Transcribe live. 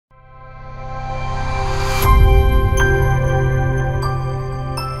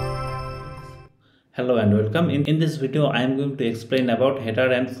Hello and welcome. In this video, I am going to explain about header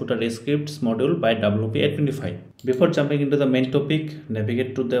and footer scripts module by WP Adminify. Before jumping into the main topic,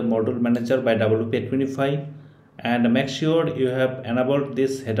 navigate to the module manager by WP Adminify and make sure you have enabled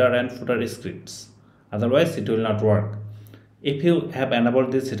this header and footer scripts. Otherwise, it will not work. If you have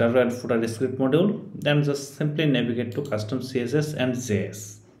enabled this header and footer script module, then just simply navigate to custom CSS and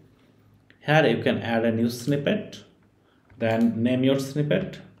JS. Here you can add a new snippet, then name your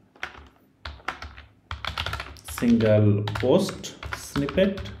snippet, single post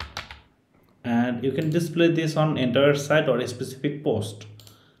snippet, and you can display this on entire site or a specific post.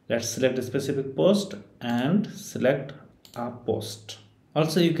 Let's select a specific post and select a post.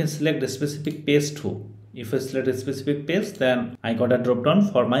 Also, you can select a specific page too. If I select a specific page, then I got a drop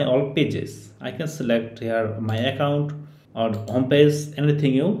down for my all pages. I can select here my account or home page,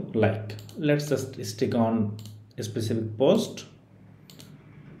 anything you like. Let's just stick on a specific post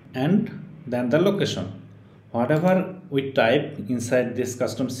and then the location. Whatever we type inside this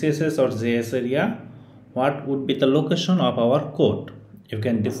custom CSS or JS area, what would be the location of our code? You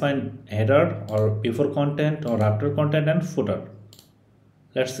can define header or before content or after content and footer.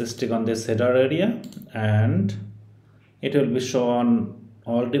 Let's stick on this header area and it will be shown on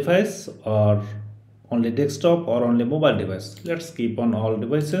all device or only desktop or only mobile device. Let's keep on all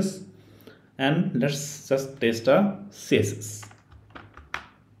devices and let's just test a CSS.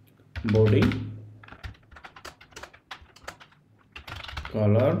 Body,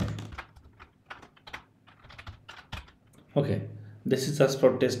 color. Okay, this is just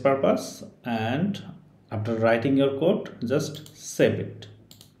for test purpose, and after writing your code, just save it.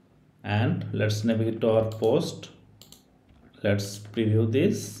 And let's navigate to our post. Let's preview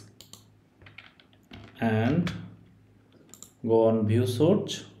this and go on view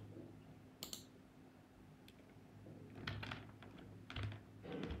search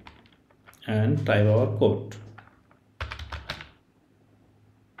and type our code.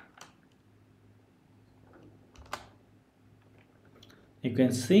 You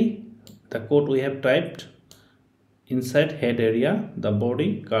can see the code we have typed inside head area, the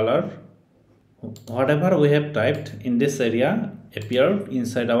body, color, whatever we have typed in this area appeared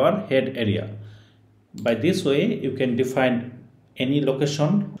inside our head area. By this way, you can define any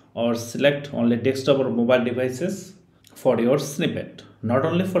location or select only desktop or mobile devices for your snippet. Not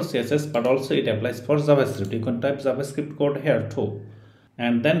only for CSS, but also it applies for JavaScript. You can type JavaScript code here too.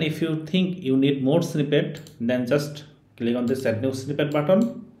 And then if you think you need more snippet, then just click on this add new snippet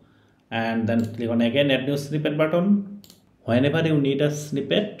button and then click on again add new snippet button. Whenever you need a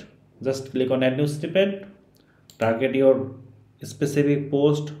snippet, just click on add new snippet, target your specific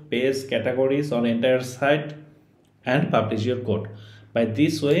post, page, categories or entire site and publish your code. By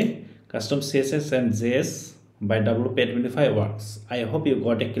this way, custom CSS and JS by WP Adminify works. I hope you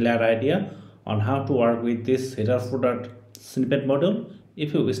got a clear idea on how to work with this header footer snippet module.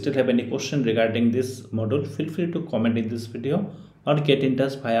 If you still have any question regarding this module, feel free to comment in this video or get in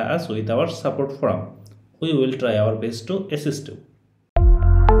touch via us with our support forum. We will try our best to assist you.